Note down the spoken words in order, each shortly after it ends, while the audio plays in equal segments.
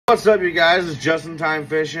What's up, you guys? It's Just in Time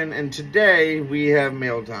Fishing, and today we have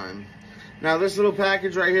mail time. Now, this little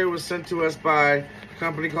package right here was sent to us by a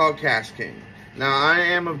company called Kastking. Now, I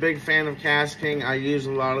am a big fan of Kastking. I use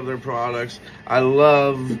a lot of their products. I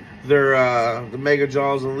love their the Mega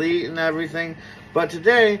Jaws Elite and everything. But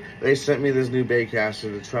today, they sent me this new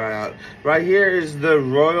baitcaster to try out. Right here is the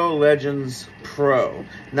Royal Legends Pro.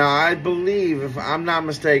 Now, I believe, if I'm not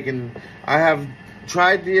mistaken, I have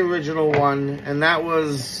tried the original one, and that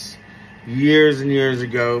was years and years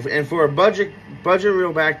ago. And for a budget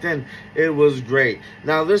reel back then, it was great.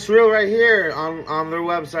 Now, this reel right here on their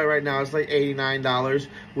website right now, it's like $89,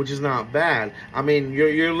 which is not bad. I mean,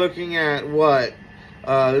 you're looking at what?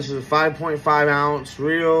 This is a 5.5 ounce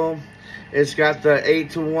reel. It's got the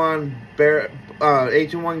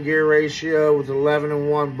 8-to-1 gear ratio with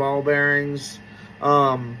 11-to-1 ball bearings.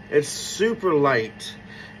 It's super light.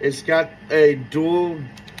 It's got a dual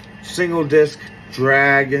single disc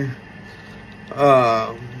drag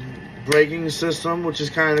braking system, which is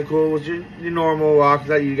kind of cool, with your normal lock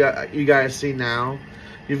that you guys see now.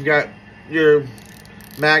 You've got your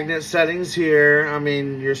magnet settings here. I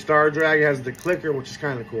mean, your star drag has the clicker, which is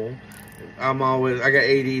kind of cool. I got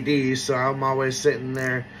ADD, so I'm always sitting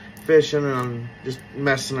there fishing and I'm just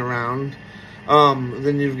messing around.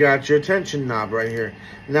 Then you've got your tension knob right here.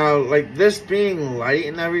 Now, like, this being light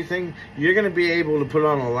and everything, you're going to be able to put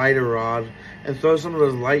on a lighter rod and throw some of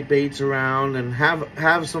those light baits around and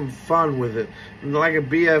have some fun with it. Like a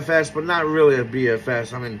BFS, but not really a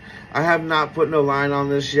BFS. I mean, I have not put no line on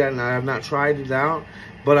this yet, and I have not tried it out,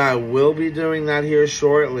 but I will be doing that here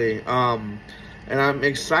shortly. And I'm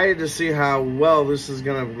excited to see how well this is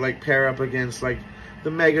going to, like, pair up against, like,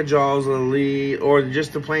 the Mega Jaws Elite, or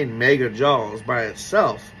just the plain Mega Jaws by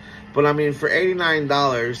itself. But I mean, for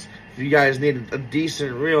 $89, if you guys need a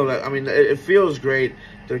decent reel, I mean, it feels great.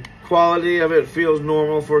 The quality of it feels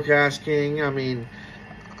normal for Kastking. I mean,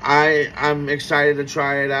 I'm excited to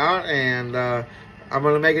try it out, and I'm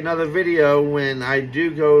gonna make another video when I do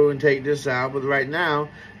go and take this out. But right now,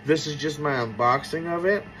 this is just my unboxing of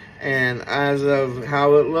it, and as of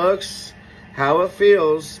how it looks, how it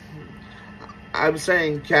feels, I'm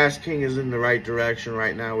saying Kastking is in the right direction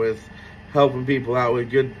right now with helping people out with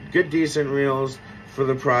good decent reels for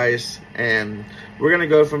the price. And we're going to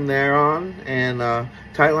go from there on. And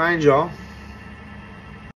tight lines, y'all.